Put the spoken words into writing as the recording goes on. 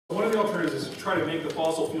One of the alternatives is to try to make the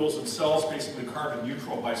fossil fuels themselves basically carbon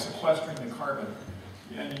neutral by sequestering the carbon.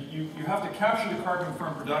 And you have to capture the carbon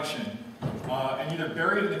from production and either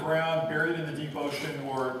bury it in the ground, bury it in the deep ocean,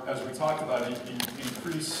 or, as we talked about,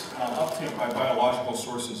 increase uptake by biological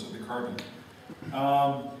sources of the carbon.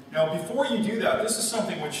 Now, before you do that, this is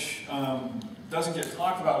something which doesn't get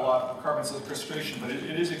talked about a lot for carbon sequestration, but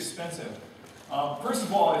it is expensive. First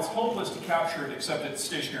of all, it's hopeless to capture it except at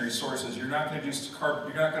stationary sources. You're not going to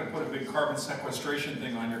you're not going to put a big carbon sequestration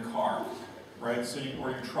thing on your car, right? So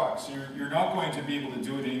or your truck. So you're not going to be able to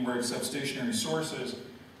do it anywhere except stationary sources.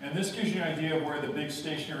 And this gives you an idea of where the big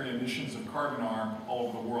stationary emissions of carbon are all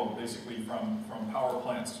over the world, basically from power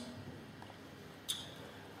plants.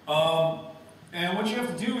 And what you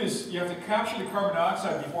have to do is you have to capture the carbon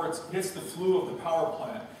dioxide before it hits the flue of the power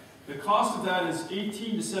plant. The cost of that is $18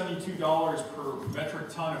 to $72 per metric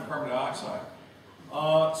ton of carbon dioxide.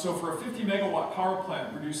 So for a 50 megawatt power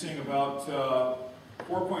plant producing about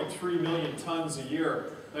 4.3 million tons a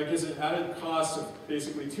year, that gives an added cost of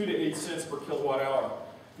basically 2 to 8 cents per kilowatt hour.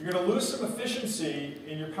 You're going to lose some efficiency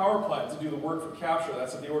in your power plant to do the work for capture.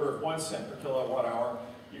 That's at the order of 1 cent per kilowatt hour.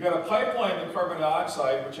 You've got to pipeline the carbon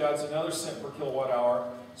dioxide, which adds another cent per kilowatt hour.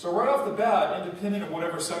 So right off the bat, independent of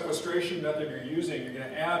whatever sequestration method you're using, you're going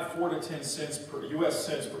to add 4 to 10 cents per US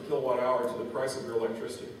cents per kilowatt hour to the price of your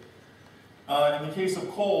electricity. In the case of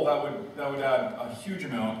coal, that would add a huge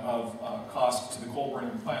amount of cost to the coal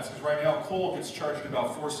burning plants, because right now coal gets charged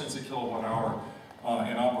about 4 cents a kilowatt hour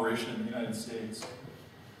in operation in the United States.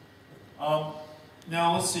 Now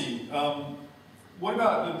let's see. What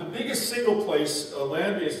about the biggest single place,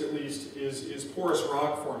 land-based at least, is porous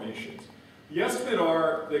rock formations. The estimate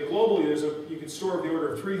are that globally you can store the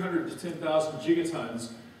order of 300 to 10,000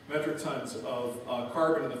 gigatons, metric tons of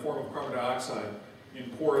carbon in the form of carbon dioxide in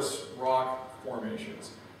porous rock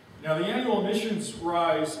formations. Now the annual emissions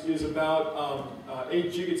rise is about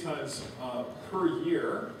 8 gigatons per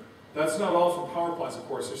year. That's not all from power plants, of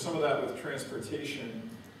course. There's some of that with transportation.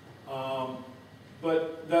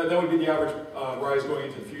 But that would be the average rise going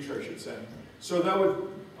into the future, I should say. So that would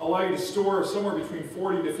allow you to store somewhere between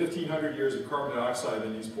 40 to 1,500 years of carbon dioxide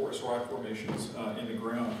in these porous rock formations in the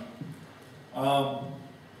ground. Now,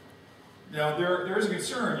 there is a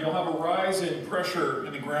concern. You'll have a rise in pressure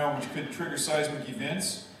in the ground which could trigger seismic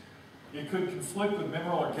events. It could conflict with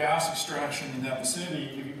mineral or gas extraction in that vicinity.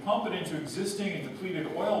 If you pump it into existing and depleted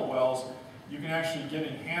oil wells, you can actually get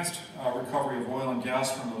enhanced recovery of oil and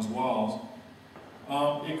gas from those wells.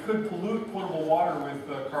 It could pollute potable water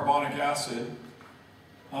with carbonic acid.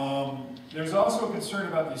 There's also a concern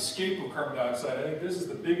about the escape of carbon dioxide. I think this is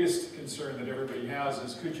the biggest concern that everybody has,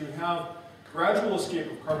 is could you have gradual escape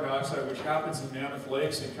of carbon dioxide, which happens in Mammoth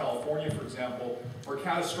Lakes in California, for example, or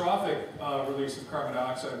catastrophic release of carbon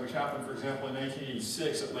dioxide, which happened, for example, in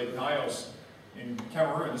 1986 at Lake Nyos in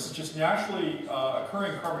Cameroon. This is just naturally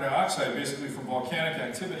occurring carbon dioxide, basically from volcanic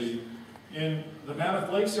activity. In the Mammoth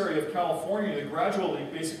Lakes area of California, the gradual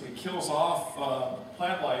leak basically kills off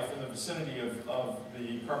plant life in the vicinity of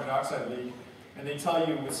the carbon dioxide leak. And they tell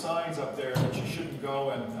you with signs up there that you shouldn't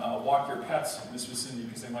go and walk your pets in this vicinity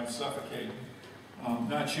because they might suffocate.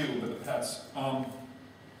 Not you, but the pets. And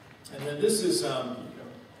then this is, oh,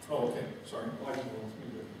 okay, sorry.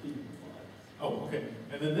 Oh, okay.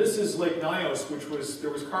 And then this is Lake Nyos, there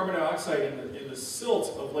was carbon dioxide in the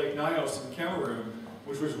silt of Lake Nyos in Cameroon,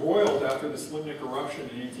 which was roiled after this limnic eruption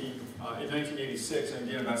in 1986, and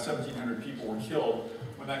again, about 1,700 people were killed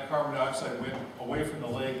when that carbon dioxide went away from the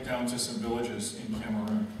lake down to some villages in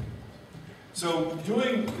Cameroon. So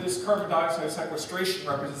doing this carbon dioxide sequestration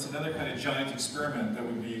represents another kind of giant experiment that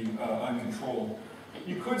would be uncontrolled.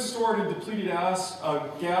 You could store it in depleted gas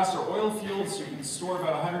or oil fields. You can store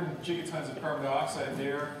about 100 gigatons of carbon dioxide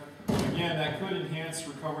there. Again, that could enhance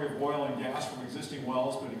recovery of oil and gas from existing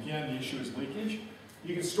wells, but again, the issue is leakage.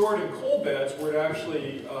 You can store it in coal beds where it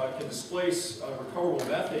actually can displace recoverable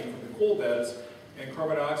methane from the coal beds, and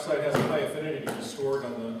carbon dioxide has a high affinity to be stored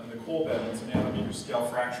on the coal bed into nanometer scale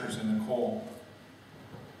fractures in the coal.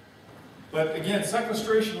 But again,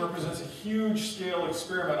 sequestration represents a huge scale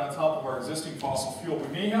experiment on top of our existing fossil fuel. We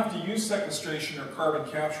may have to use sequestration or carbon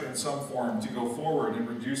capture in some form to go forward and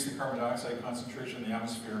reduce the carbon dioxide concentration in the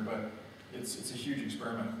atmosphere, but it's a huge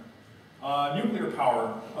experiment. Nuclear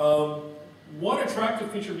power. One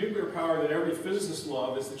attractive feature of nuclear power that every physicist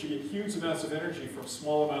loves is that you get huge amounts of energy from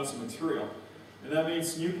small amounts of material. And that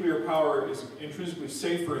means nuclear power is intrinsically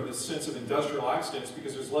safer in the sense of industrial accidents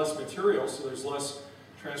because there's less material, so there's less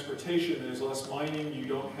transportation, there's less mining, you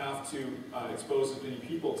don't have to expose as many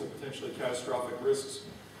people to potentially catastrophic risks,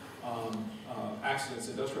 accidents,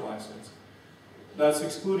 industrial accidents. That's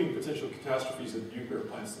excluding potential catastrophes at the nuclear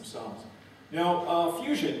plants themselves. Now,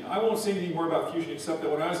 fusion, I won't say anything more about fusion except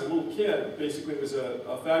that when I was a little kid, basically it was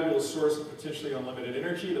a fabulous source of potentially unlimited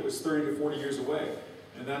energy that was 30 to 40 years away.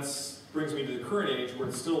 And that brings me to the current age where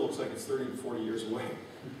it still looks like it's 30 to 40 years away.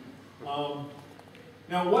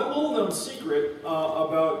 Now, one little known secret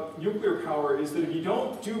about nuclear power is that if you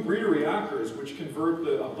don't do breeder reactors, which convert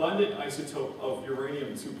the abundant isotope of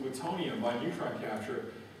uranium to plutonium by neutron capture,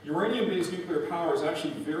 uranium-based nuclear power is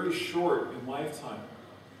actually very short in lifetime.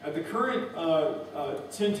 At the current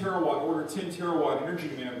 10 terawatt, order 10 terawatt energy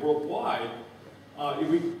demand worldwide, if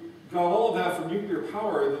we got all of that from nuclear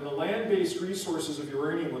power, then the land-based resources of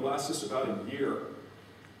uranium would last us about a year.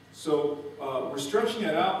 So we're stretching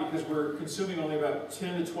that out because we're consuming only about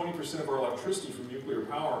 10 to 20% of our electricity from nuclear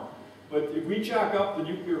power. But if we jack up the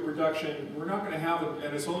nuclear production, we're not going to have,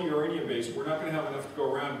 and it's only uranium-based, we're not going to have enough to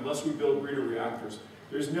go around unless we build breeder reactors.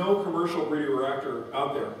 There's no commercial breeder reactor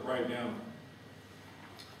out there right now.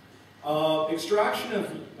 Extraction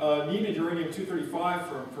of needed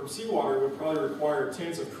uranium-235 from seawater would probably require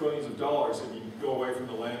tens of trillions of dollars if you go away from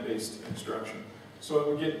the land-based extraction. So it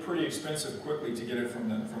would get pretty expensive quickly to get it from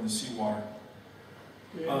the seawater.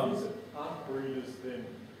 Yeah, aren't breeders then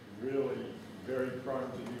really very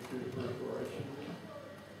prone to nuclear proliferation?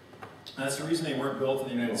 That's the reason they weren't built in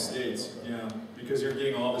the United States, yeah, because you're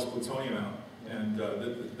getting all this plutonium out, and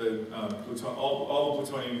all the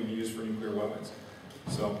plutonium can be used for nuclear weapons.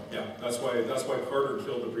 So yeah, that's why Carter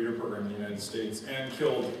killed the breeder program in the United States and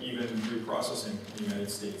killed even reprocessing in the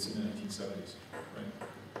United States in the 1970s. Right?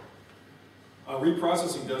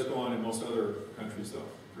 Reprocessing does go on in most other countries, though,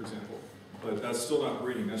 for example, but that's still not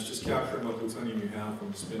breeding. That's just capturing what plutonium you have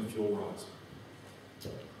from spent fuel rods.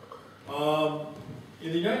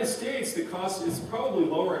 In the United States, the cost is probably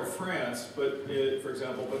lower in France, but for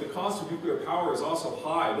example, but the cost of nuclear power is also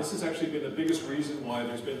high. This has actually been the biggest reason why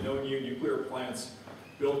there's been no new nuclear plants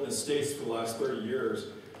built in the States for the last 30 years.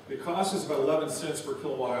 The cost is about 11 cents per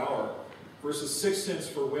kilowatt hour versus 6 cents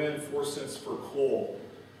for wind, 4 cents for coal.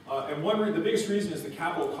 And the biggest reason is the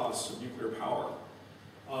capital costs of nuclear power.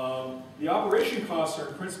 The operation costs are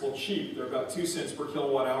in principle cheap. They're about 2 cents per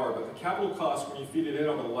kilowatt hour, but the capital cost when you feed it in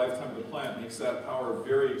over the lifetime of the plant makes that power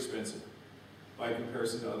very expensive by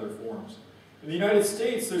comparison to other forms. In the United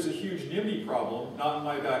States, there's a huge NIMBY problem, not in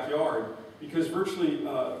my backyard, because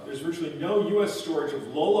there's virtually no U.S. storage of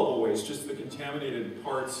low-level waste, just the contaminated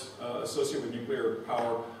parts associated with nuclear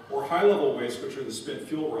power, or high-level waste, which are the spent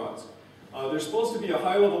fuel rods. There's supposed to be a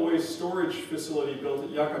high-level waste storage facility built at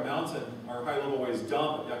Yucca Mountain, or high-level waste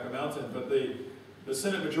dump at Yucca Mountain, but the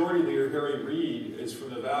Senate Majority Leader, Harry Reid, is from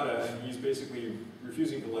Nevada, and he's basically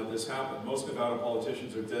refusing to let this happen. Most Nevada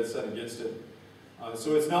politicians are dead set against it.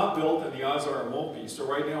 So it's not built, and the odds are it won't be. So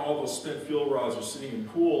right now, all those spent fuel rods are sitting in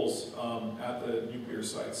pools at the nuclear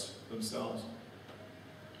sites themselves.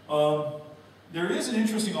 There is an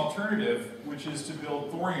interesting alternative, which is to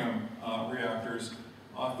build thorium reactors.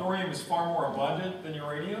 Thorium is far more abundant than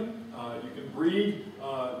uranium. You can breed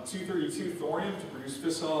 232 thorium to produce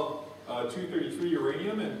fissile 233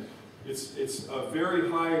 uranium, and it's a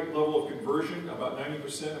very high level of conversion, about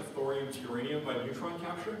 90% of thorium to uranium by neutron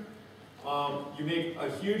capture. You make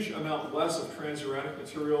a huge amount less of transuranic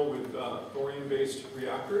material with thorium-based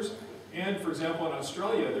reactors. And for example, in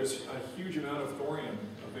Australia, there's a huge amount of thorium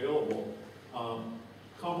available.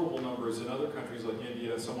 Comparable numbers in other countries like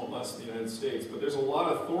India, somewhat less in the United States. But there's a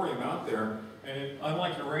lot of thorium out there. And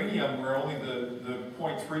unlike uranium, where only the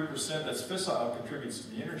 0.3% that's fissile contributes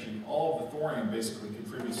to the energy, all of the thorium basically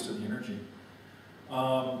contributes to the energy.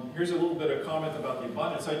 Here's a little bit of comment about the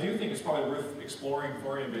abundance. I do think it's probably worth exploring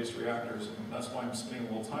thorium-based reactors, and that's why I'm spending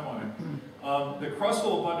a little time on it. The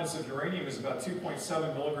crustal abundance of uranium is about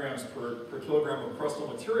 2.7 milligrams per kilogram of crustal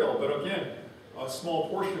material, but again, a small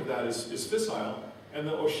portion of that is fissile, and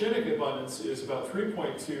the oceanic abundance is about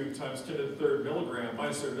 3.2 times 10 to the third milligram,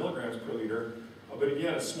 minus 30 milligrams per liter, but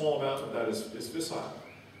again, a small amount of that is fissile.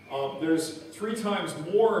 There's 3 times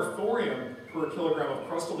more thorium per kilogram of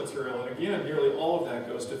crustal material, and again, nearly all of that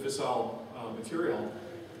goes to fissile material.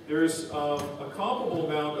 There's a comparable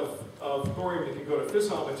amount of thorium that can go to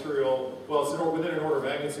fissile material. Well, it's within an order of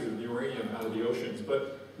magnitude of the uranium out of the oceans,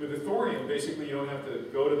 but with the thorium, basically you don't have to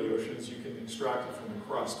go to the oceans, you can extract it from the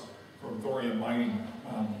crust, from thorium mining.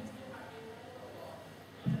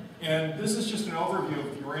 And this is just an overview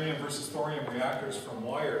of uranium versus thorium reactors from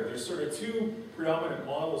Wired. There's sort of 2 predominant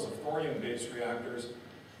models of thorium-based reactors.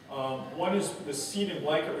 One is the seed and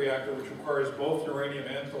blanket reactor, which requires both uranium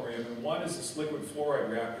and thorium, and one is this liquid fluoride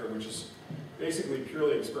reactor, which is basically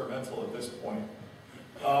purely experimental at this point.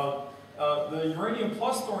 the uranium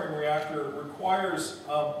plus thorium reactor requires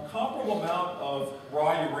a comparable amount of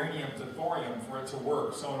raw uranium to thorium for it to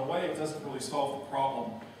work. So in a way, it doesn't really solve the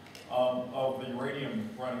problem of the uranium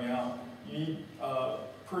running out. You need,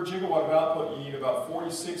 per gigawatt of output, you need about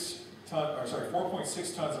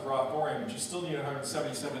 4.6 tons of raw thorium, but you still need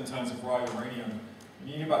 177 tons of raw uranium.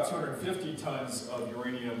 You need about 250 tons of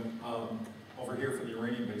uranium over here for the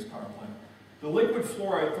uranium-based power plant. The liquid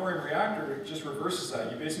fluoride thorium reactor just reverses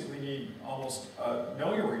that. You basically need almost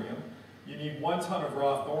no uranium. You need 1 ton of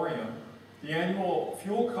raw thorium. The annual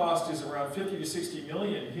fuel cost is around 50 to 60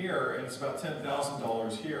 million here, and it's about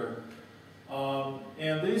 $10,000 here.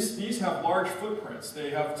 And these have large footprints.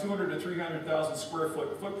 They have 200 to 300,000 square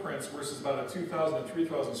foot footprints versus about a 2,000 to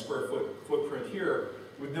 3,000 square foot footprint here,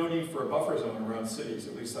 with no need for a buffer zone around cities.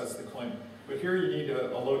 At least that's the claim. But here you need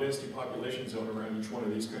a low density population zone around each one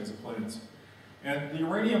of these kinds of plants. And the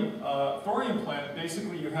uranium thorium plant,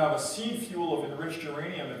 basically you have a seed fuel of enriched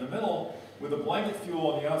uranium in the middle with a blanket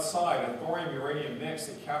fuel on the outside, a thorium-uranium mix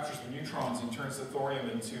that captures the neutrons and turns the thorium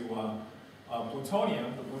into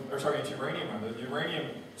plutonium, into uranium rather, the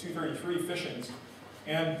uranium-233 fissions.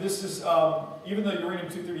 And this is, even though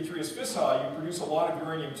uranium-233 is fissile, you produce a lot of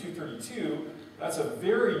uranium-232. That's a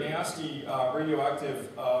very nasty radioactive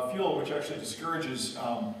fuel which actually discourages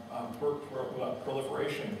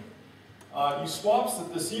proliferation. You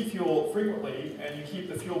swap the seed fuel frequently, and you keep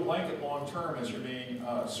the fuel blanket long-term as your main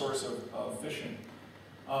source of fission.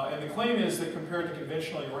 And the claim is that compared to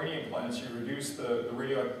conventional uranium plants, you reduce the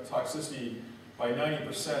radiotoxicity by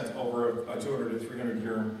 90% over a 200 to 300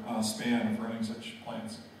 year span of running such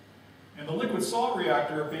plants. In the liquid salt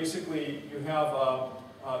reactor, basically you have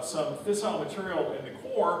some fissile material in the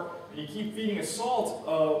core, and you keep feeding a salt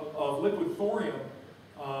of liquid thorium,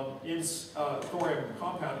 thorium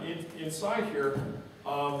compound inside here,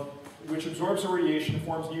 which absorbs the radiation,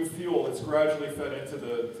 forms new fuel that's gradually fed into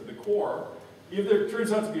the core. If there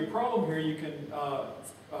turns out to be a problem here, you can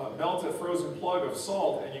melt a frozen plug of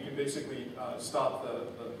salt, and you can basically stop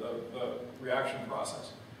the reaction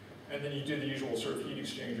process. And then you do the usual sort of heat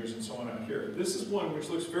exchangers and so on out here. This is one which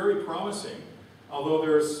looks very promising, although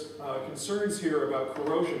there's concerns here about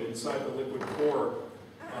corrosion inside the liquid core,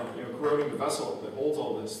 corroding the vessel that holds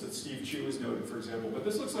all this, that Steve Chu has noted, for example. But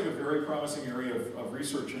this looks like a very promising area of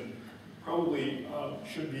research and probably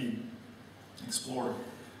should be explored.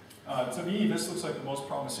 To me, this looks like the most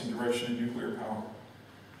promising direction in nuclear power.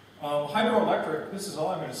 Hydroelectric, this is all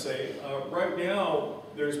I'm going to say. Right now,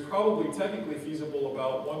 there's probably technically feasible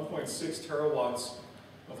about 1.6 terawatts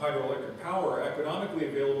of hydroelectric power, economically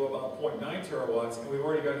available about 0.9 terawatts, and we've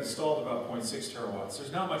already got installed about 0.6 terawatts.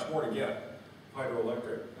 There's not much more to get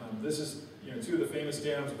hydroelectric. This is two of the famous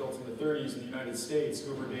dams built in the 30s in the United States,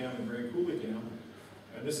 Hoover Dam and Grand Coulee Dam,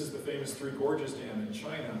 and this is the famous Three Gorges Dam in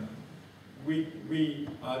China. We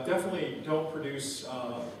definitely don't produce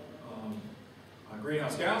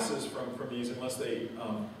greenhouse gases from these unless they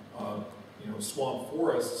swamp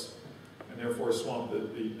forests and therefore swamp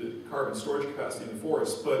the carbon storage capacity in the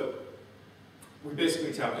forest. But we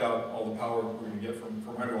basically tapped out all the power we're going to get from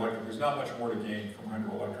hydroelectric. There's not much more to gain from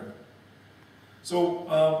hydroelectric.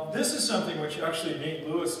 So this is something which actually Nate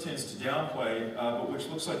Lewis tends to downplay, but which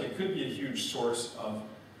looks like it could be a huge source of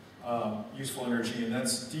useful energy, and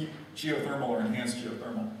that's deep geothermal or enhanced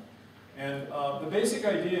geothermal. And the basic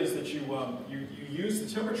idea is that you use the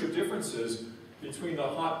temperature differences between the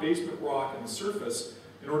hot basement rock and the surface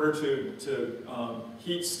in order to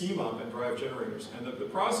heat steam up and drive generators. And the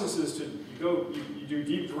process is you do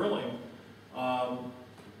deep drilling down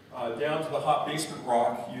to the hot basement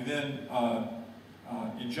rock. You then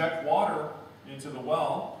inject water into the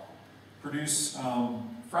well, produce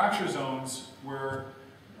fracture zones where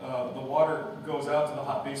the water goes out to the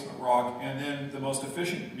hot basement rock, and then the most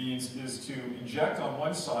efficient means is to inject on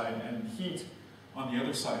one side and heat on the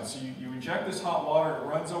other side. So you inject this hot water, it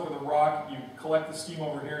runs over the rock, you collect the steam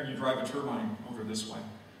over here, and you drive a turbine over this way.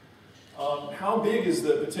 How big is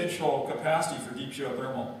the potential capacity for deep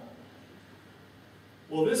geothermal?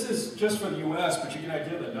 Well, this is just for the US, but you get an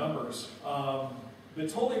idea of the numbers. The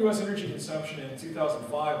total US energy consumption in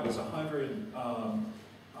 2005 was 100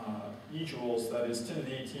 e-joules, that is 10 to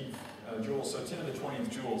the 18th joules, so 10 to the 20th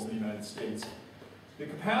joules in the United States. The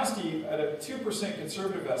capacity at a 2%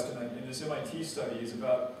 conservative estimate in this MIT study is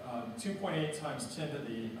about 2.8 times 10 to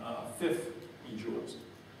the 5th e-joules.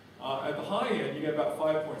 At the high end, you get about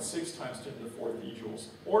 5.6 times 10 to the 4th e-joules.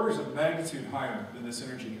 Orders of magnitude higher than this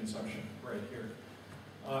energy consumption right here.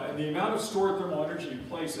 And the amount of stored thermal energy in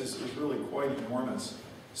place is really quite enormous.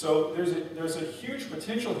 So there's a huge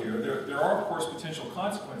potential here. There are, of course, potential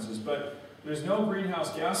consequences, but there's no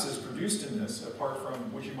greenhouse gases produced in this, apart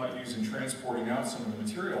from what you might use in transporting out some of the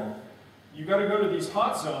material. You've got to go to these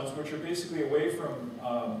hot zones, which are basically away from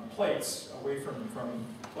plates.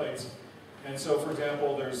 And so, for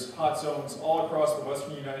example, there's hot zones all across the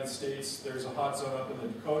western United States. There's a hot zone up in the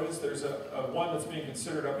Dakotas. There's a one that's being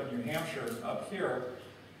considered up in New Hampshire, up here.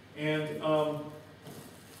 And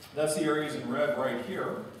that's the areas in red right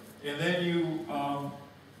here. And then you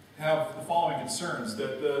have the following concerns,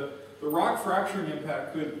 that the rock fracturing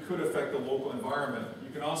impact could affect the local environment. You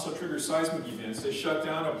can also trigger seismic events. They shut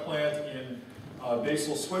down a plant in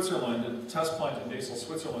Basel, Switzerland, a test plant in Basel,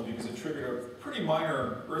 Switzerland, because it triggered a pretty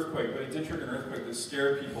minor earthquake, but it did trigger an earthquake that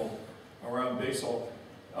scared people around Basel.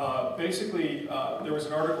 Basically, there was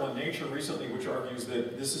an article in Nature recently which argues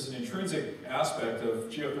that this is an intrinsic aspect of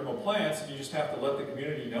geothermal plants, and you just have to let the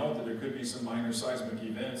community know that there could be some minor seismic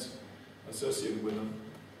events associated with them.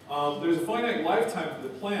 There's a finite lifetime for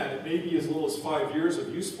the plant. It may be as little as 5 years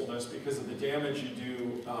of usefulness because of the damage you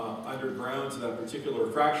do underground to that particular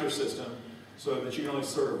fracture system, so that you can only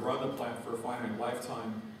sort of run the plant for a finite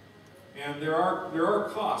lifetime. And there are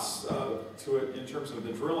costs to it in terms of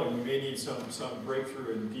the drilling. We may need some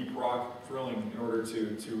breakthrough in deep rock drilling in order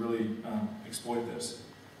to really exploit this.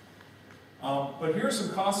 But here are some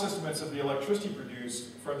cost estimates of the electricity produced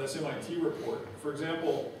from this MIT report. For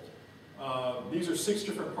example, these are 6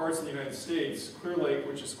 different parts of the United States. Clear Lake,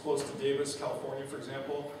 which is close to Davis, California, for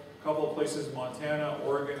example. A couple of places in Montana,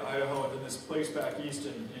 Oregon, Idaho, and then this place back east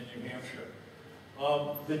in New Hampshire.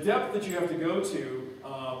 The depth that you have to go to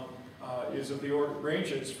is of the order,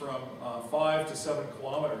 ranges from 5 to 7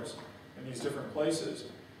 kilometers in these different places.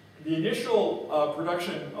 The initial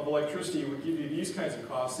production of electricity would give you these kinds of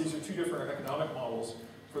costs. These are 2 different economic models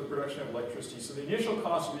for the production of electricity. So the initial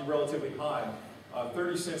cost would be relatively high.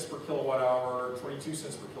 30 cents per kilowatt hour, 22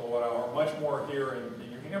 cents per kilowatt hour, much more here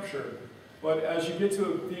in New Hampshire. But as you get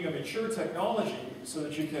to being a mature technology so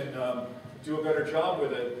that you can do a better job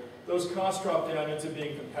with it, those costs drop down into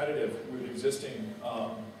being competitive with existing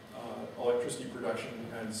electricity production in the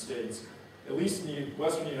United States, at least in the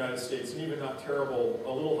western United States, and even not terrible,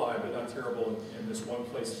 a little high, but not terrible in this one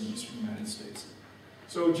place in the eastern United States.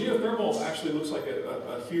 So geothermal actually looks like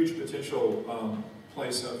a huge potential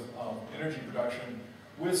place of energy production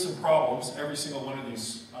with some problems. Every single one of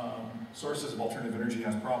these sources of alternative energy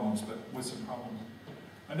has problems, but with some problems.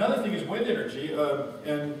 Another thing is wind energy,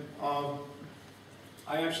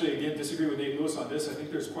 I actually, again, disagree with Nate Lewis on this. I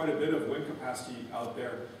think there's quite a bit of wind capacity out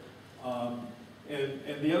there.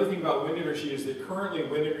 And the other thing about wind energy is that currently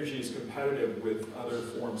wind energy is competitive with other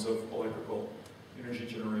forms of electrical energy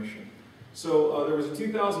generation. So there was a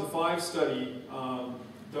 2005 study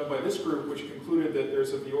done by this group which concluded that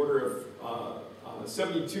there's of the order of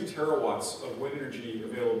 72 terawatts of wind energy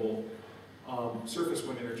available, surface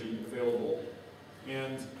wind energy available.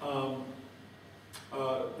 And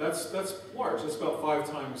that's large. That's about 5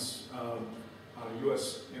 times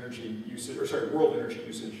U.S. energy usage, or sorry, world energy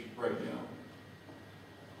usage right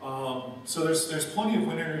now. So there's plenty of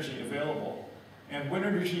wind energy available, and wind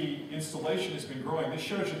energy installation has been growing. This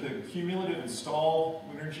shows you the cumulative installed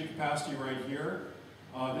wind energy capacity right here.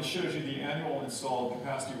 This shows you the annual installed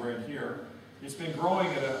capacity right here. It's been growing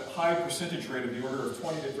at a high percentage rate of the order of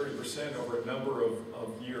 20 to 30% over a number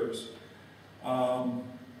of years.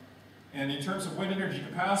 And in terms of wind energy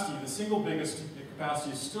capacity, the single biggest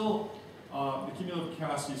capacity is still, the cumulative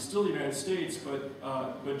capacity is still the United States,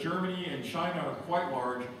 but Germany and China are quite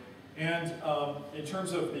large. And in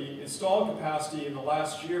terms of the installed capacity in the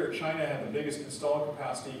last year, China had the biggest installed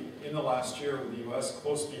capacity in the last year, with the US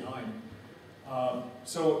close behind.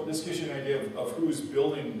 So this gives you an idea of who's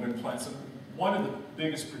building wind plants. And one of the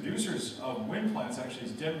biggest producers of wind plants actually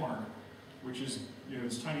is Denmark, which is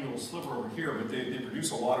this tiny little sliver over here, but they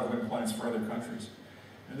produce a lot of wind plants for other countries.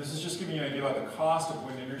 And this is just giving you an idea about the cost of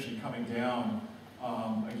wind energy coming down,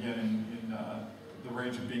 again, in the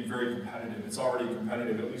range of being very competitive. It's already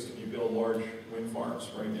competitive, at least if you build large wind farms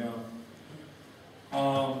right now.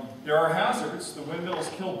 There are hazards. The windmills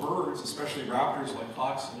kill birds, especially raptors like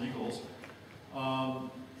hawks and eagles.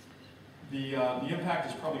 The impact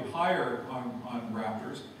is probably higher on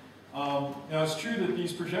raptors. Now it's true that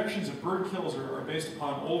these projections of bird kills are based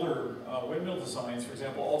upon older windmill designs. For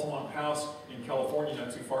example, Altamont Pass in California,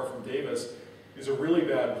 not too far from Davis, is a really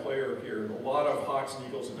bad player here. A lot of hawks and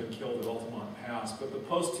eagles have been killed at Altamont Pass, but the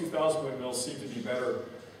post-2000 windmills seem to be better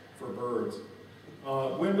for birds.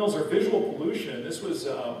 Windmills are visual pollution. This was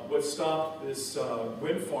what stopped this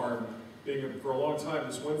wind farm being, for a long time,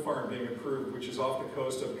 this wind farm being approved, which is off the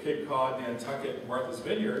coast of Cape Cod, Nantucket, and Martha's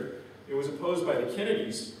Vineyard. It was opposed by the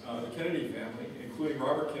Kennedys, the Kennedy family, including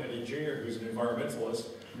Robert Kennedy Jr., who's an environmentalist.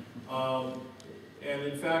 And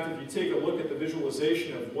in fact, if you take a look at the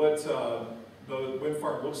visualization of what the wind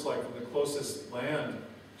farm looks like from the closest land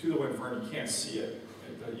to the wind farm, you can't see it.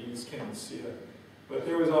 You just can't see it. But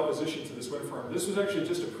there was opposition to this wind farm. This was actually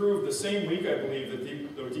just approved the same week, I believe, that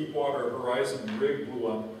the Deepwater Horizon rig blew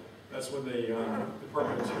up. That's when the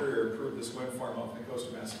Department of Interior approved this wind farm off the coast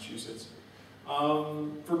of Massachusetts.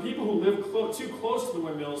 For people who live too close to the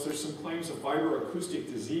windmills, there's some claims of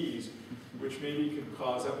vibroacoustic disease, which maybe could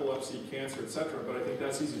cause epilepsy, cancer, etc. But I think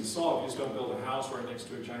that's easy to solve. You just don't build a house right next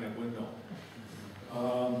to a giant windmill.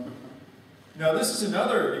 Now, this is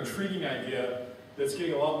another intriguing idea that's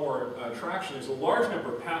getting a lot more traction. There's a large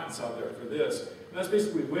number of patents out there for this. And that's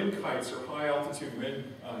basically wind kites or high-altitude wind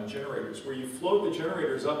generators, where you float the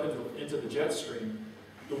generators up into the jet stream.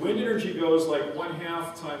 The wind energy goes like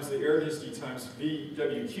 1/2 times the air density times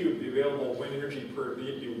VW cubed, the available wind energy per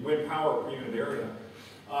the wind power per unit area.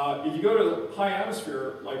 If you go to the high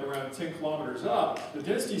atmosphere, like around 10 kilometers up, the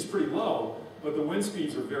density is pretty low, but the wind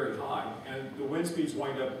speeds are very high, and the wind speeds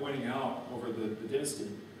wind up winning out over the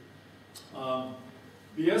density.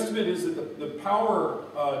 The estimate is that the power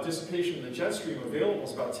dissipation in the jet stream available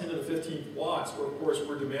is about 10 to the 15th watts, where of course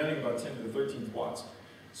we're demanding about 10 to the 13th watts.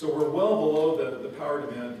 So we're well below the power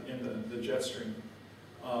demand in the jet stream.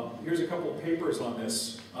 Here's a couple of papers on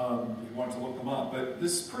this, if you want to look them up. But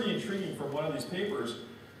this is pretty intriguing from one of these papers.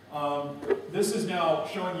 This is now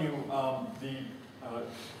showing you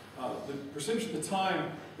the percentage of the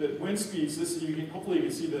time that wind speeds, hopefully you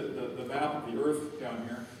can see the map of the Earth down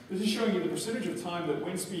here. This is showing you the percentage of time that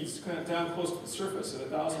wind speeds kind of down close to the surface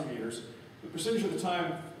at 1,000 meters. The percentage of the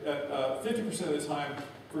time, at 50% of the time,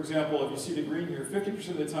 for example, if you see the green here, 50%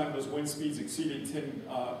 of the time those wind speeds exceeded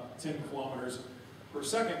 10 kilometers per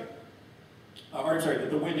second. Or I'm sorry,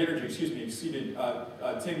 the wind energy, exceeded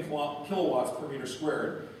 10 kilowatts per meter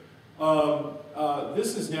squared.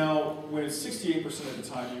 This is now, when it's 68% of the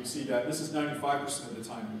time you exceed that, this is 95% of the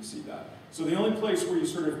time you exceed that. So the only place where you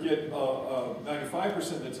sort of get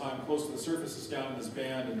 95% of the time close to the surface is down in this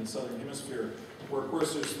band in the southern hemisphere, where of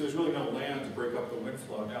course there's really no land to break up the wind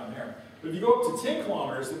flow down there. But if you go up to 10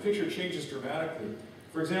 kilometers, the picture changes dramatically.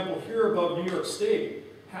 For example, here above New York State,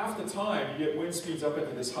 half the time you get wind speeds up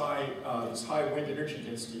into this high wind energy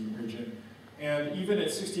density region. And even at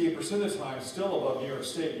 68% of the time, still above New York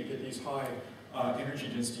State, you get these high energy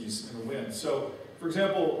densities in the wind. So, for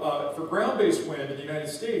example, for ground-based wind in the United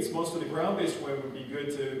States, most of the ground-based wind would be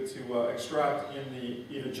good to extract in the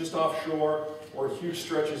either just offshore or huge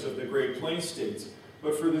stretches of the Great Plains states.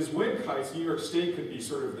 But for these wind kites, New York State could be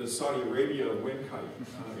sort of the Saudi Arabia wind kite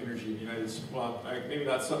energy in the United States. Well, maybe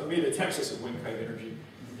the Texas of wind kite energy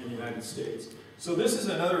in the United States. So this is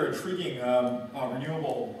another intriguing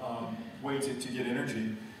renewable way to get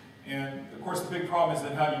energy. And of course the big problem is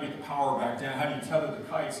then how do you get the power back down? How do you tether the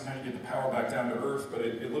kites and how do you get the power back down to Earth? But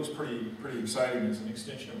it looks pretty exciting as an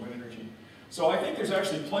extension of wind energy. So I think there's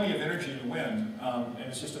actually plenty of energy in wind, and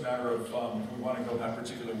it's just a matter of if we want to go that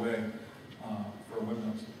particular way for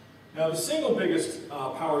windmills. Now the single biggest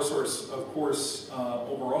power source, of course,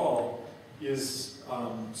 overall is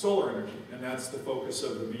solar energy, and that's the focus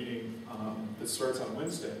of the meeting that starts on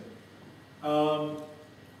Wednesday.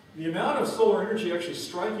 The amount of solar energy actually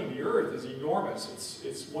striking the Earth is enormous.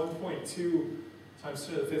 It's 1.2 times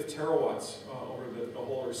 10 to the 5th terawatts over the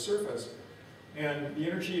whole Earth's surface. And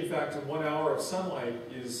the energy, in fact, in 1 hour of sunlight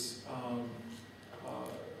is,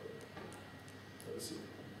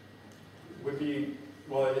 would be,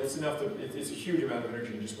 well, it's enough to, it's a huge amount of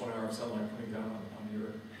energy in just 1 hour of sunlight coming down on the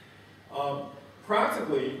Earth.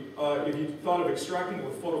 Practically, if you thought of extracting it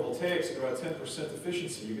with photovoltaics at about 10%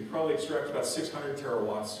 efficiency, you could probably extract about 600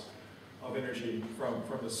 terawatts of energy from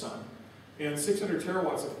the sun. And 600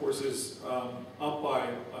 terawatts, of course, is up by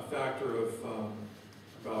a factor of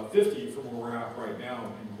about 50 from where we're at right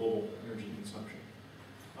now in global energy consumption.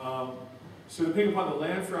 So depending upon the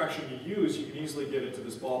land fraction you use, you can easily get into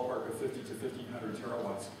this ballpark of 50 to 1,500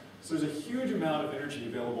 terawatts. So there's a huge amount of energy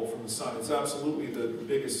available from the sun. It's absolutely the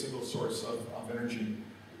biggest single source of energy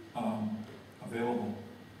available.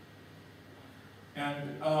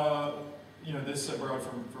 And, you know, this I borrowed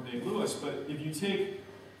from Dave Lewis, but if you take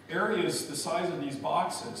areas the size of these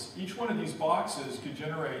boxes, each one of these boxes could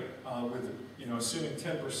generate, with, you know, assuming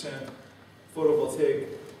 10% photovoltaic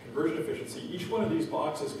conversion efficiency, each one of these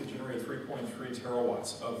boxes could generate 3.3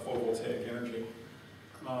 terawatts of photovoltaic energy.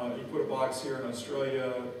 You put a box here in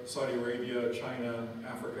Australia, Saudi Arabia, China,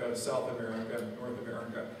 Africa, South America, North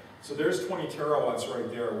America. So there's 20 terawatts right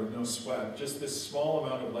there with no sweat, just this small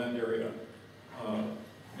amount of land area.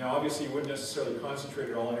 Now obviously you wouldn't necessarily concentrate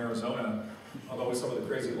it all in Arizona, although with some of the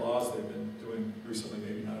crazy laws they've been doing recently,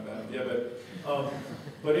 maybe not a bad idea, but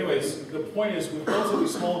But anyways, the point is, with relatively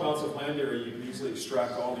small amounts of land area, you can easily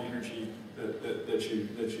extract all the energy that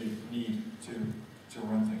you need to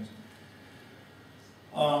run things.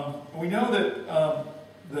 We know that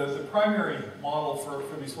the primary model for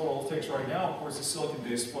these photovoltaics right now, of course, is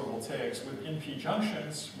silicon-based photovoltaics with NP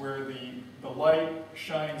junctions, where the light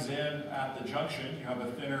shines in at the junction. You have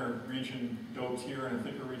a thinner region doped here and a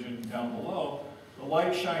thicker region down below. The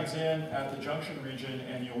light shines in at the junction region,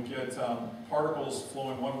 and you'll get particles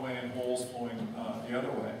flowing one way and holes flowing the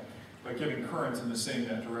other way, but giving current in the same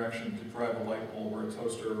net direction to drive a light bulb or a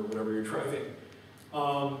toaster or whatever you're driving.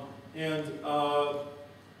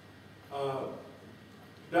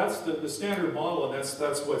 That's the standard model, and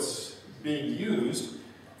that's what's being used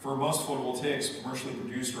for most photovoltaics commercially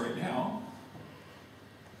produced right now.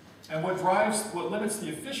 And what limits the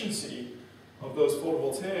efficiency of those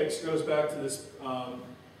photovoltaics goes back to this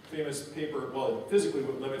famous paper. Well, physically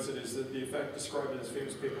what limits it is the effect described in this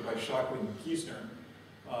famous paper by Shockley and Kiesner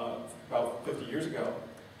about 50 years ago.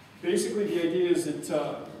 Basically, the idea is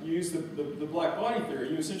that you use the black body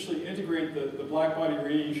theory. You essentially integrate the black body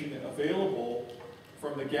radiation available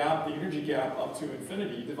from the gap, the energy gap, up to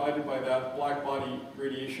infinity, divided by that black body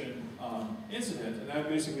radiation incident, and that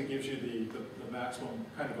basically gives you the maximum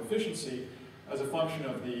kind of efficiency as a function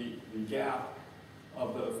of the gap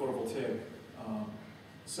of the photovoltaic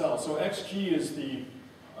cell. So XG is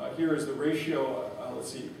here is the ratio,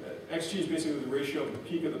 let's see, XG is basically the ratio of the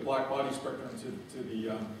peak of the black body spectrum to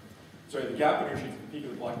the gap energy to the peak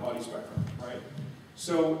of the black body spectrum, right?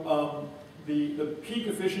 So the peak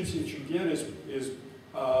efficiency that you get is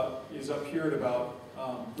up here at about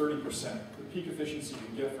 30%. The peak efficiency you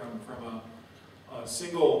can get from a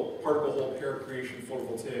single particle hole pair creation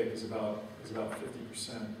photovoltaic is about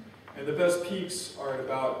 50%. And the best peaks are at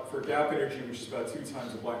about, for gap energy, which is about 2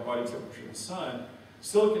 times the black body temperature of the sun.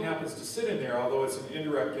 Silicon happens to sit in there, although it's an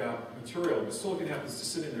indirect gap material, but silicon happens to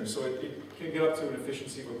sit in there, so it can get up to an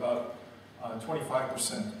efficiency of about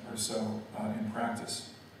 25% or so in practice.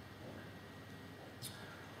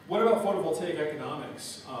 What about photovoltaic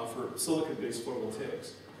economics for silicon-based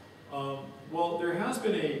photovoltaics? Well, there has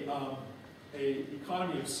been a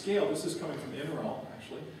economy of scale. This is coming from NREL,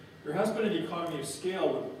 actually. There has been an economy of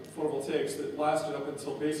scale with photovoltaics that lasted up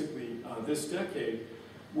until basically this decade,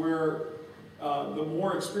 where the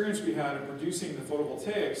more experience we had in producing the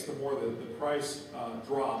photovoltaics, the more the price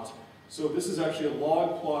dropped. So this is actually a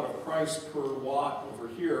log plot of price per watt over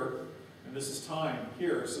here, and this is time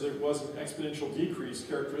here. So there was an exponential decrease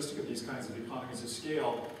characteristic of these kinds of economies of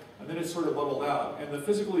scale, and then it sort of leveled out. And the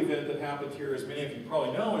physical event that happened here, as many of you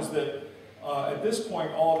probably know, is that at this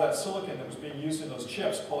point, all of that silicon that was being used in those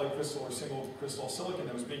chips, polycrystal or single crystal silicon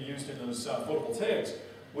that was being used in those photovoltaics,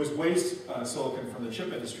 was waste silicon from the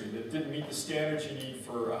chip industry that didn't meet the standards you need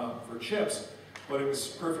for chips, but it was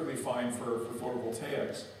perfectly fine for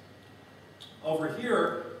photovoltaics. Over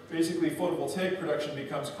here, basically photovoltaic production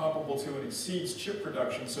becomes comparable to and exceeds chip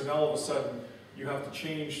production, so now all of a sudden you have to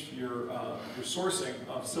change your sourcing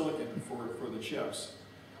of silicon for the chips.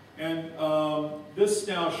 And this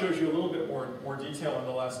now shows you a little bit more detail in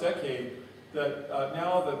the last decade that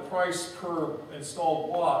now the price per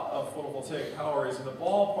installed watt of photovoltaic power is in the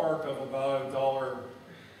ballpark of about $1,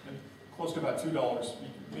 and close to about $2,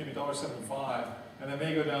 maybe $1.75, and it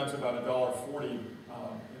may go down to about $1.40 in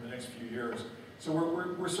the next few years. So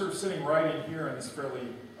we're sort of sitting right in here in this fairly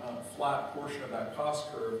flat portion of that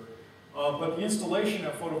cost curve. But the installation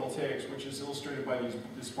of photovoltaics, which is illustrated by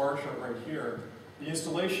this bar chart right here, the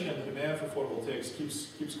installation and the demand for photovoltaics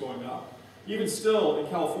keeps going up. Even still, in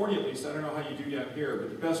California at least, I don't know how you do down here, but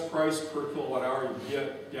the best price per kilowatt hour you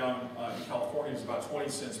get down in California is about 20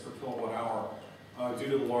 cents per kilowatt hour due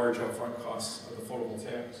to the large upfront costs of the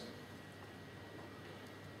photovoltaics.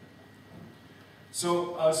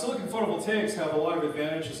 So silicon photovoltaics have a lot of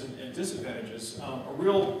advantages and disadvantages. A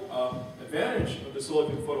real advantage of the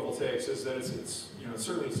silicon photovoltaics is that it's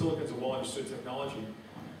certainly silicon is a well understood technology.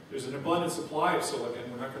 There's an abundant supply of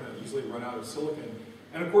silicon. We're not going to easily run out of silicon.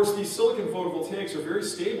 And of course, these silicon photovoltaics are very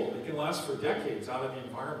stable. They can last for decades out in the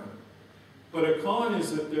environment. But a con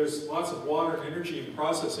is that there's lots of water and energy in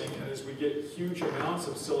processing, and as we get huge amounts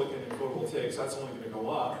of silicon in photovoltaics, that's only going to go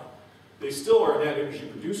up. They still are net energy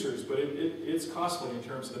producers, but it's costly in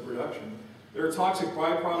terms of the production. There are toxic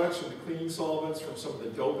byproducts from the cleaning solvents, from some of the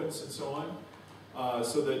dopants and so on.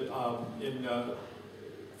 So that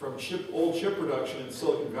from old chip production in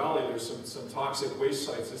Silicon Valley, there's some toxic waste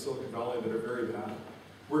sites in Silicon Valley that are very bad.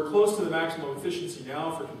 We're close to the maximum efficiency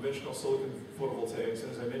now for conventional silicon photovoltaics,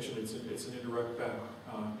 and as I mentioned, it's an indirect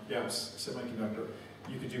gap semiconductor.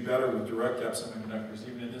 You could do better with direct gap semiconductors,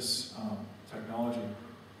 even in this technology.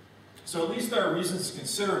 So at least there are reasons to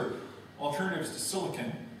consider alternatives to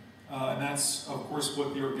silicon, and that's, of course,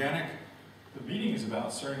 what the meeting is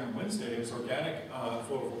about, starting on Wednesday, is organic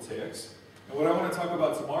photovoltaics. And what I want to talk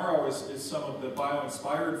about tomorrow is some of the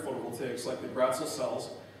bio-inspired photovoltaics, like the Gratzel cells,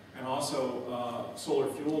 and also solar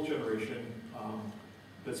fuel generation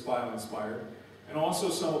that's bio-inspired, and also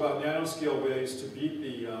some about nanoscale ways to beat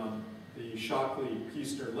the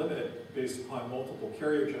Shockley-Piestner limit based upon multiple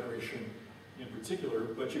carrier generation in particular.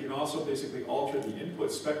 But you can also basically alter the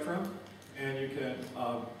input spectrum, and you can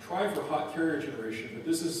try for hot carrier generation. But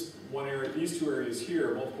this is one area, these two areas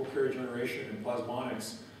here, multiple carrier generation and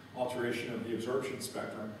plasmonics, alteration of the absorption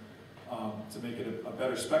spectrum to make it a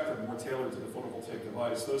better spectrum, more tailored to the photovoltaic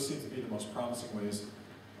device. Those seem to be the most promising ways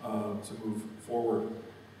to move forward.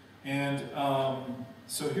 And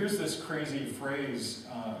so here's this crazy phrase,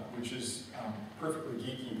 which is perfectly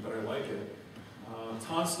geeky, but I like it.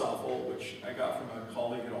 Tonstoffel, which I got from a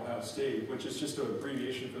colleague at Ohio State, which is just an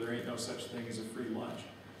abbreviation for there ain't no such thing as a free lunch.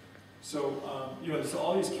 So, you know, there's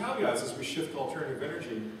all these caveats as we shift to alternative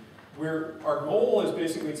energy, where our goal is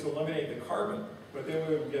basically to eliminate the carbon, but then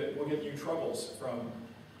we'll get new troubles from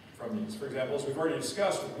these. For example, as we've already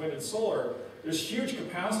discussed with wind and solar, there's huge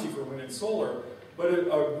capacity for wind and solar, but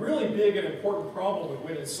a really big and important problem with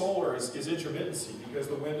wind and solar is intermittency, because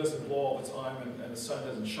the wind doesn't blow all the time and the sun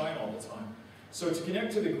doesn't shine all the time. So to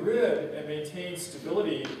connect to the grid and maintain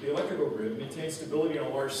stability, the electrical grid, maintain stability on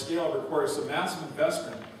a large scale requires some massive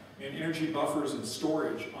investment in energy buffers and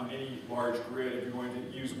storage on any large grid if you're going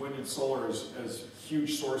to use wind and solar as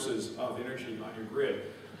huge sources of energy on your grid.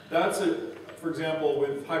 That's it, for example,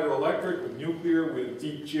 with hydroelectric, with nuclear, with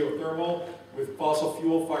deep geothermal, with fossil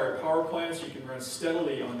fuel fired power plants, you can run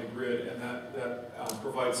steadily on the grid, and that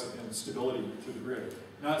provides stability to the grid.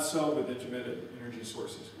 Not so with intermittent energy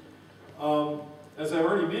sources. As I've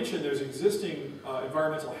already mentioned, there's existing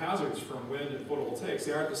environmental hazards from wind and photovoltaics.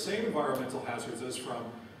 They aren't the same environmental hazards as from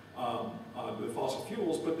the fossil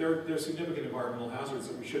fuels, but they're significant environmental hazards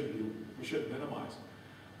that we shouldn't minimize.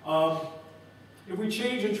 If we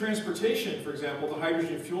change in transportation, for example, to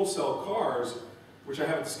hydrogen fuel cell cars, which I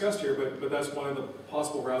haven't discussed here, but that's one of the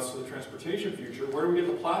possible routes to the transportation future, where do we get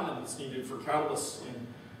the platinum that's needed for catalysts in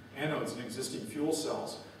anodes and existing fuel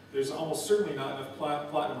cells? There's almost certainly not enough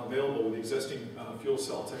platinum available with existing fuel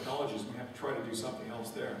cell technologies. We have to try to do something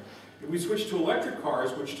else there. If we switch to electric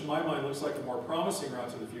cars, which to my mind looks like a more promising route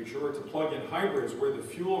to the future, or to plug-in hybrids where the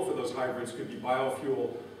fuel for those hybrids could be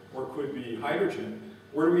biofuel or could be hydrogen,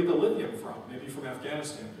 where do we get the lithium from? Maybe from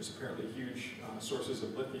Afghanistan. There's apparently huge sources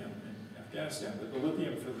of lithium in Afghanistan. But the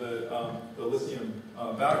lithium for the lithium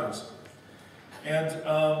batteries. And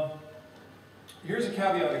here's a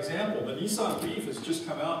caveat example. The Nissan Leaf has just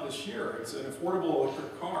come out this year. It's an affordable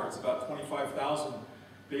electric car. It's about $25,000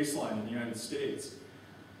 baseline in the United States,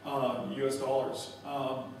 US dollars.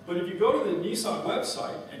 But if you go to the Nissan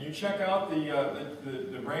website and you check out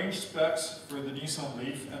the range specs for the Nissan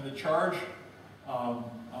Leaf and the charge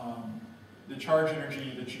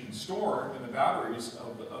energy that you can store in the batteries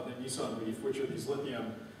of the Nissan Leaf, which are these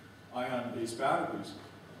lithium-ion-based batteries,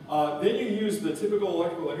 then you use the typical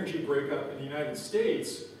electrical energy breakup in the United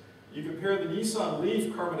States. You compare the Nissan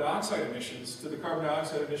Leaf carbon dioxide emissions to the carbon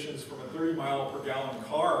dioxide emissions from a 30 mile per gallon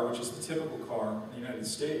car, which is the typical car in the United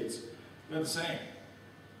States. They're the same.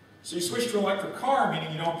 So you switch to an electric car,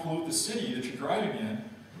 meaning you don't pollute the city that you're driving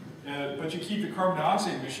in, but you keep the carbon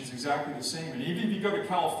dioxide emissions exactly the same. And even if you go to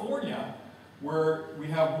California, where we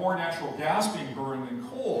have more natural gas being burned than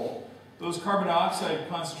coal, those carbon dioxide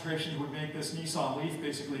concentrations would make this Nissan Leaf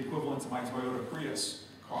basically equivalent to my Toyota Prius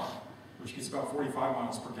car, which gets about 45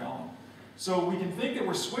 miles per gallon. So we can think that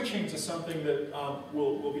we're switching to something that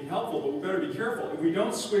will be helpful, but we better be careful. If we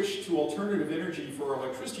don't switch to alternative energy for our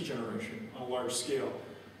electricity generation on a large scale,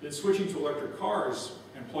 then switching to electric cars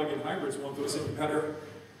and plug-in hybrids won't do us any better,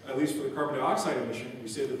 at least for the carbon dioxide emission. We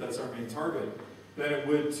say that that's our main target, than it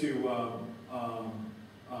would to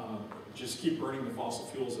just keep burning the fossil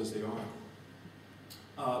fuels as they are.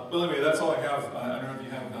 But anyway, that's all I have. I don't know if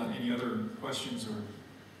you have any other questions or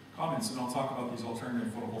comments, and I'll talk about these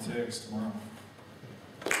alternative photovoltaics tomorrow.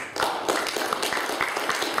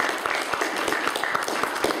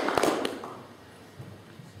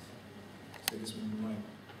 Take this one in the mic.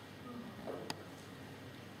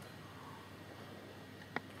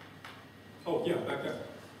 Oh, yeah, back there.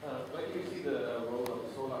 Where do you see the role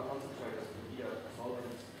of solar concentrators to be a solvent in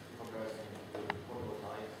comparison to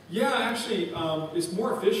photovoltaics? Yeah, actually, it's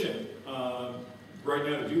more efficient right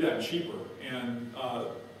now to do that and cheaper. And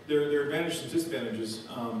there are advantages and disadvantages.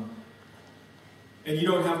 And you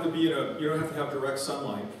don't have to have direct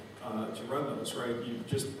sunlight. to run those, right? You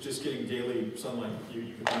just getting daily sunlight,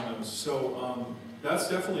 you can run those. So that's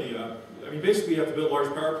definitely, I mean, basically you have to build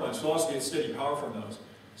large power plants. You'll also get steady power from those.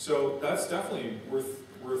 So that's definitely worth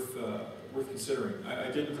considering.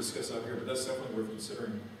 I didn't discuss that here, but that's definitely worth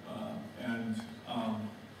considering.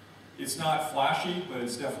 It's not flashy, but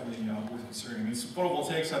it's definitely worth considering. I mean,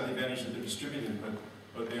 photovoltaics have the advantage that they're distributed,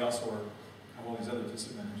 but they also have all these other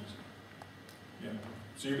disadvantages. Yeah.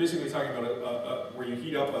 So you're basically talking about where you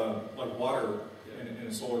heat up like water in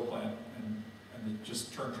a solar plant and you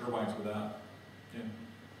just turn turbines with that. Yeah.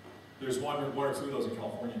 There's one or two of those in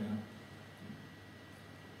California now.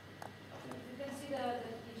 You can see that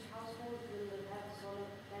each household will have solar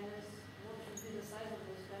panels. What should be the size of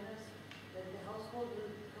those panels? That the household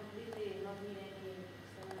will completely not need any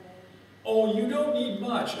external energy. Oh, you don't need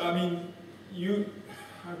much. I mean,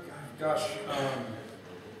 gosh.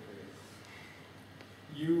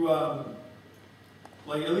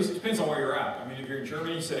 Like, at least it depends on where you're at. I mean, if you're in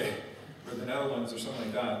Germany, say, or the Netherlands or something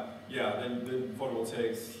like that, yeah, then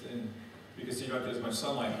photovoltaics, because you don't get as much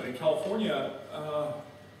sunlight. But in California,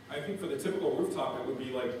 I think for the typical rooftop, it would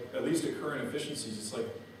be like at least at current efficiencies. It's like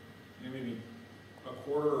maybe a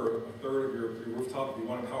quarter or a third of your rooftop if you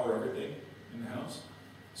want to power everything in the house.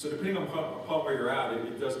 So depending on where you're at,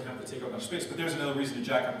 it doesn't have to take up much space. But there's another reason to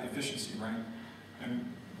jack up the efficiency, right?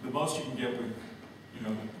 And the most you can get with,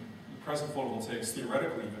 the present photovoltaics,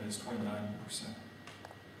 theoretically even, is 29%.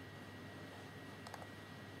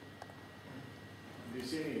 Do you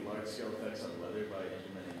see any large-scale effects on weather by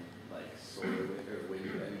implementing like solar or wind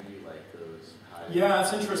energy, like those high? Yeah,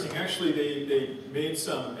 it's interesting. Actually, they made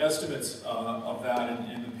some estimates of that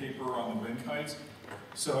in the paper on the wind kites.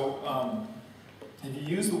 So if you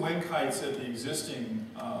use the wind kites at the existing,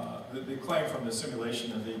 the claim from the simulation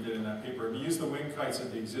that they did in that paper, if you use the wind kites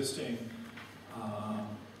at the existing,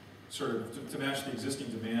 sort of to match the existing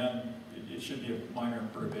demand, it should be a minor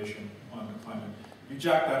perturbation on the climate. If you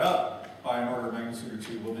jack that up by an order of magnitude or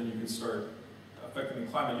two, well then you could start affecting the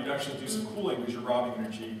climate. You'd actually do some cooling because you're robbing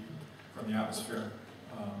energy from the atmosphere.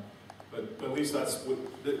 But at least that's what,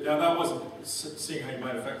 now that wasn't seeing how you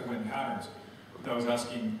might affect the wind patterns. That was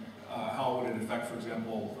asking how would it affect, for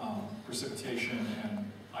example, precipitation and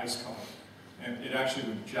ice cover. And it actually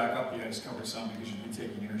would jack up the ice cover some because you'd be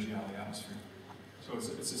taking energy out of the atmosphere. So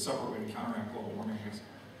it's a separate way to counteract global warming.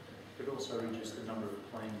 Could also reduce the number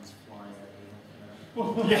of planes flying at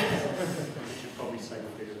you. Yeah. Which should probably save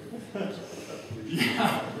a bit of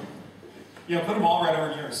Yeah. Yeah, put them all right over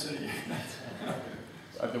New York City.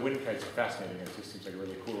 The wind kites are fascinating. It just seems like a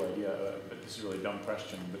really cool idea. But this is a really dumb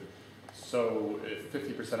question. But so if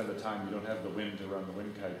 50% of the time you don't have the wind to run the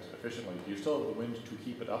wind kite efficiently, do you still have the wind to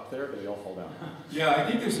keep it up there, or do they all fall down? Yeah, I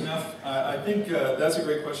think there's enough. I think that's a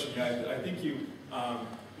great question. Yeah, I think you,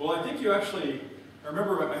 well, I think you actually, I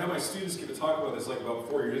remember I had my students give a talk about this like about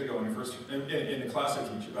 4 years ago when I first, in the class I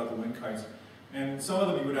teach about the wind kites. And some of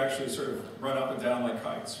them you would actually sort of run up and down like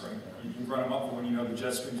kites, right? You run them up when you know the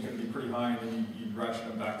jet stream is going to be pretty high, and then you ratchet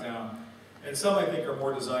them back down. And some I think are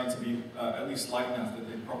more designed to be at least light enough that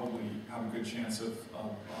they probably have a good chance of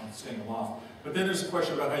staying aloft. But then there's a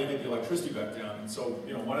question about how you get the electricity back down. And so,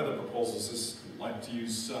 one of the proposals is like to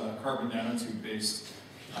use carbon nanotube-based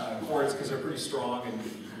cords because they're pretty strong. And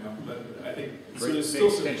but I think so there's still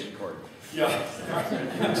some extension cord. Yeah,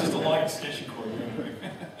 just a long extension cord.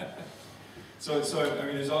 So I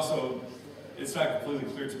mean, there's also, it's not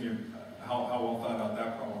completely clear to me how well thought out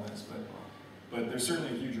that problem is, but there's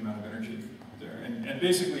certainly a huge amount of energy there. And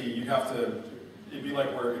basically, you'd have to, it'd be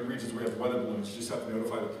like where in regions where you have weather balloons, you just have to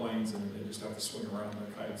notify the planes and they just have to swing around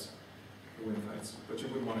the kites, the wind kites. But you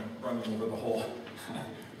wouldn't want to run them over the hole.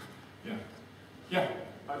 Yeah. Yeah?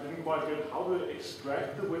 I didn't quite get how to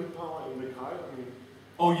extract the wind power in the kite. I mean,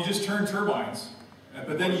 oh, you just turn turbines.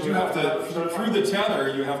 But then you do have to, through the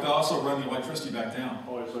tether, you have to also run the electricity back down.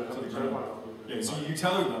 oh, so I have to to the ground. Yeah, so turn you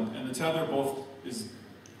tether them, and the tether both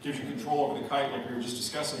gives you control over the kite, like we were just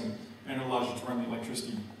discussing, and it allows you to run the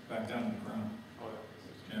electricity back down to the ground.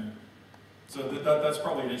 Yeah. So that's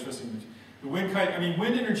probably an interesting. The wind kite. I mean,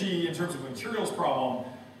 wind energy in terms of materials problem.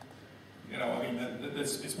 I mean,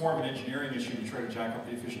 it's more of an engineering issue to try to jack up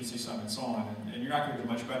the efficiency some and so on, and you're not going to do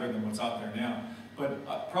much better than what's out there now.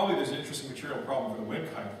 But probably there's an interesting material problem for the wind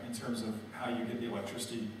kite in terms of how you get the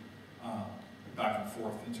electricity back and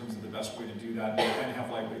forth in terms of the best way to do that and have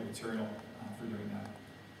lightweight material for doing that.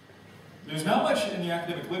 There's not much in the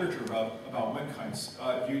academic literature about wind kites.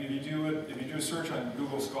 If you do a search on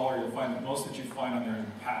Google Scholar, you'll find that most that you find on there are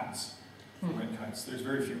patents for wind kites. There's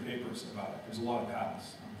very few papers about it. There's a lot of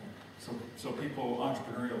patents. So people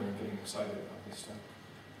entrepreneurially are getting excited about this stuff.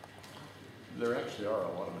 There actually are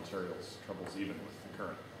a lot of materials troubles even with the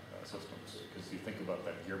current systems, because you think about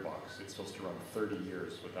that gearbox, it's supposed to run 30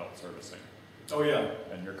 years without servicing, Oh, yeah.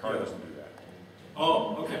 and your car Yeah. doesn't do that.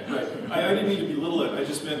 Oh, okay. I didn't mean to belittle it. I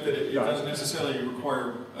just meant that it doesn't necessarily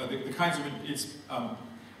require the kinds of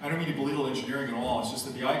I don't mean to belittle engineering at all. It's just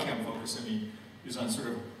that the ICAM focus in me is on sort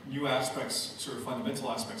of new aspects, sort of fundamental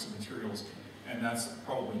aspects of materials, and that's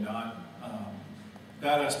probably not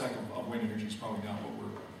that aspect of wind energy is probably not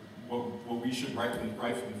what we should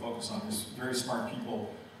rightfully focus on. Is very smart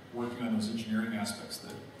people working on those engineering aspects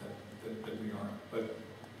that we are.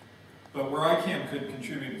 But where ICAM could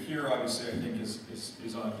contribute here, obviously, I think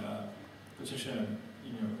is on potentially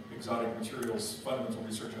exotic materials, fundamental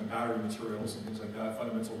research on battery materials and things like that,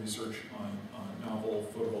 fundamental research on novel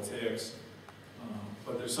photovoltaics.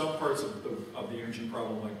 But there's some parts of the energy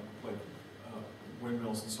problem, like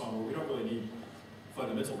windmills and so on, where we don't really need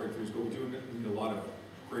fundamental breakthroughs, but we do need a lot of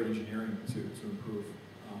great engineering to improve.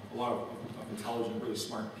 A lot of intelligent, really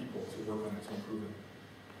smart people to work on it to improve it.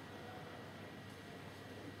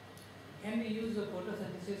 Can we use the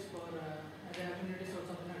photosynthesis for as an alternative source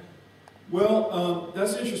of energy? Well,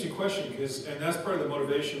 that's an interesting question, and that's part of the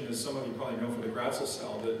motivation, as some of you probably know, for the Gratzel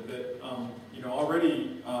cell, that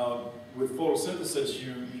already with photosynthesis,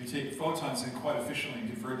 you take photons and quite efficiently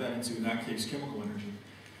convert that into, in that case, chemical energy.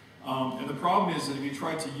 And the problem is that if you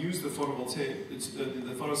try to use the photovoltaic,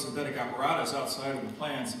 the photosynthetic apparatus outside of the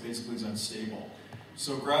plants, it basically is unstable.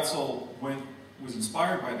 So Gratzel was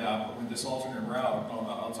inspired by that, but went this alternate route.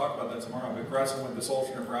 I'll talk about that tomorrow, but Gratzel went this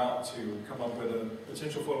alternate route to come up with a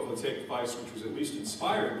potential photovoltaic device which was at least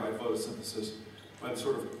inspired by photosynthesis, by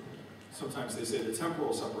sort of, sometimes they say the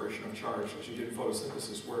temporal separation of charge that you get in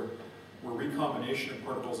photosynthesis, where recombination of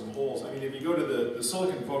particles and holes. I mean, if you go to the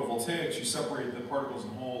silicon photovoltaics, you separate the particles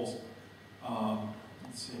and holes.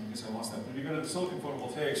 Let's see, I guess I lost that. But if you go to the silicon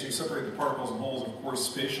photovoltaics, you separate the particles and holes, of course,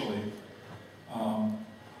 spatially.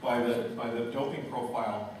 By the doping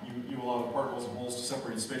profile, you allow the particles and holes to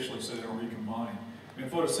separate spatially so they don't recombine. In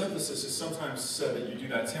photosynthesis, it's sometimes said that you do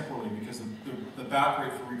that temporally because the back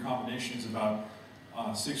rate for recombination is about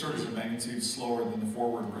 6 orders of magnitude slower than the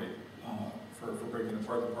forward rate for breaking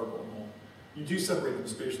apart the particle and hole. You do separate them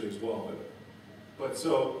spatially as well, but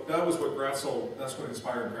so that was what Gratzel, that's what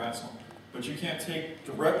inspired Gratzel. But you can't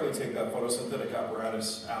directly take that photosynthetic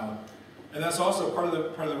apparatus out. And that's also part of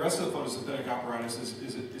the rest of the photosynthetic apparatus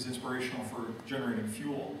is inspirational for generating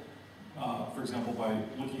fuel. For example, by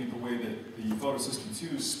looking at the way that the photosystem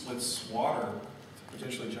 2 splits water to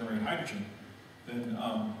potentially generate hydrogen, then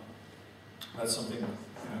that's something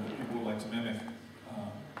that people would like to mimic.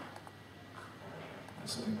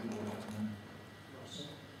 That's something people would like to mimic.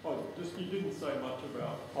 Oh, you didn't say much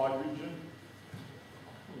about hydrogen.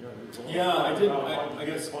 Yeah, I did. I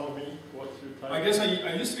guess. Economy. What's your take? I guess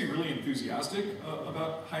I used to be really enthusiastic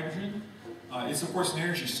about hydrogen. It's of course an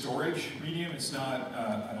energy storage medium. It's not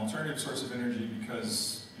an alternative source of energy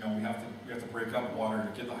because we have to break up water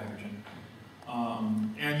to get the hydrogen.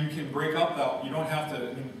 And you can break up that. You don't have to.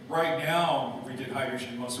 I mean, right now, if we did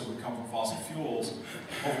hydrogen, most of it would come from fossil fuels.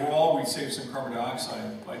 Overall, we'd save some carbon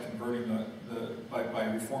dioxide by converting by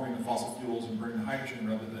reforming the fossil fuels and burning the hydrogen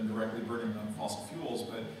rather than directly burning the fossil fuels.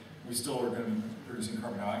 But we still are going to be producing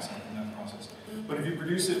carbon dioxide in that process. But if you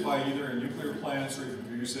produce it by either in nuclear plants or if you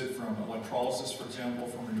produce it from electrolysis, for example,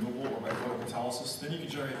 from renewable, or by photocatalysis, then you can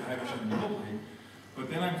generate the hydrogen renewably. But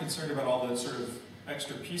then I'm concerned about all the sort of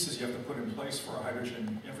extra pieces you have to put in place for a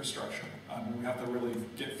hydrogen infrastructure. We have to really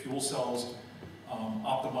get fuel cells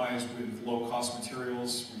optimized with low-cost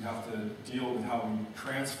materials. We have to deal with how we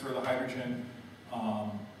transfer the hydrogen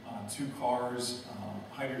to cars.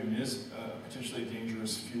 Hydrogen is potentially a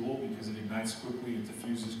dangerous fuel because it ignites quickly, it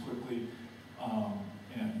diffuses quickly,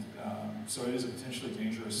 so it is a potentially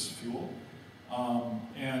dangerous fuel.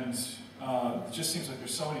 It just seems like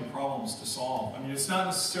there's so many problems to solve. I mean, it's not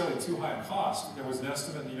necessarily too high a cost. There was an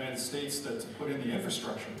estimate in the United States that to put in the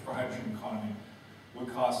infrastructure for hydrogen economy would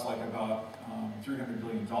cost like about $300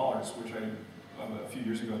 billion, which a few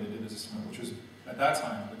years ago they did this estimate, which was at that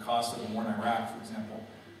time the cost of the war in Iraq, for example,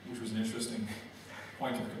 which was an interesting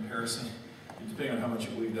point of comparison, depending on how much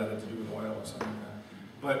you believe that had to do with oil or something like that.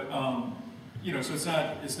 But so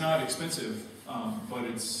it's not expensive. But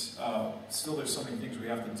it's still there's so many things we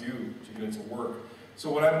have to do to get it to work. So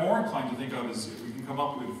what I'm more inclined to think of is if we can come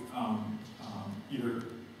up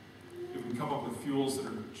with fuels that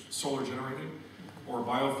are solar generated, or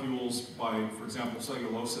biofuels by, for example,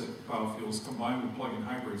 cellulosic biofuels combined with plug-in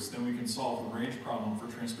hybrids, then we can solve the range problem for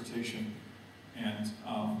transportation and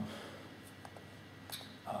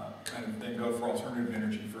kind of then go for alternative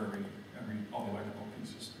energy for all the electrical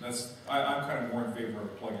pieces. I'm kind of more in favor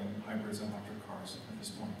of plug-in hybrids and electric cars at this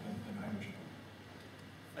point than hydrogen.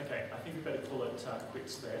 Okay, I think we better call it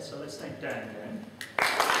quits there. So let's thank Dan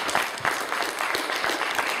again.